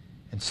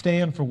and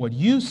stand for what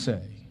you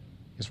say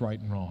is right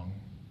and wrong,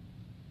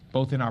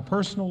 both in our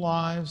personal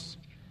lives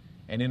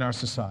and in our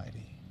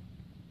society.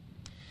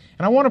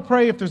 And I want to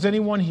pray if there's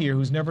anyone here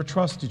who's never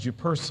trusted you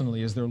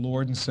personally as their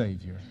Lord and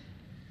Savior,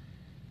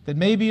 that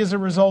maybe as a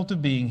result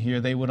of being here,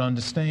 they would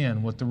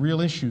understand what the real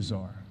issues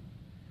are,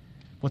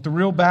 what the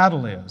real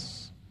battle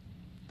is,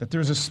 that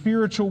there's a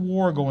spiritual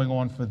war going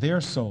on for their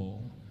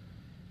soul,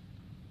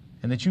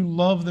 and that you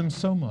love them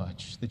so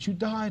much that you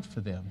died for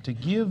them to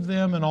give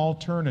them an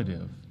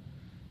alternative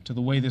to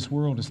the way this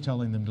world is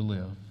telling them to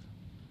live,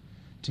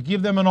 to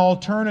give them an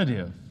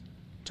alternative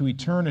to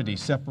eternity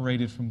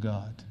separated from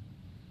God.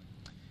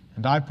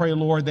 And I pray,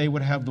 Lord, they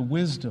would have the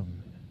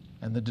wisdom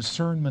and the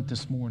discernment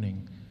this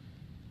morning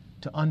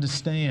to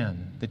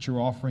understand that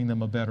you're offering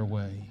them a better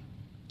way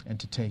and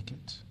to take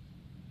it,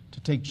 to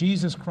take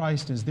Jesus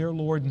Christ as their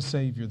Lord and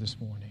Savior this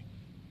morning.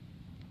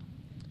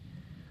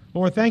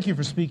 Lord, thank you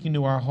for speaking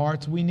to our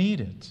hearts. We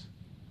need it.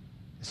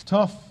 It's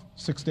tough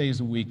 6 days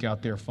a week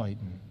out there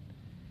fighting.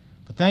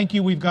 But thank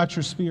you we've got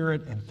your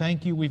Spirit, and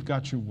thank you we've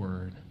got your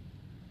Word.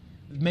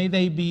 May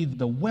they be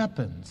the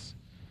weapons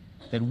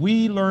that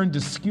we learn to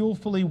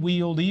skillfully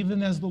wield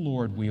even as the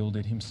Lord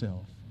wielded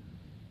himself,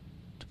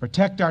 to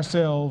protect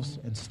ourselves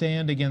and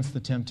stand against the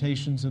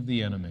temptations of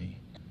the enemy.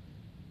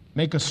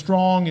 Make us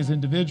strong as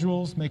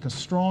individuals, make us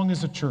strong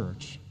as a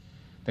church,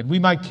 that we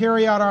might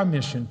carry out our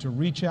mission to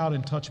reach out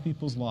and touch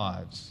people's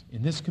lives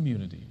in this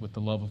community with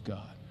the love of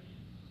God.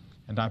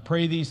 And I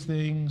pray these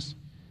things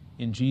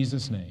in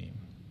Jesus' name.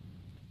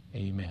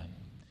 Amen.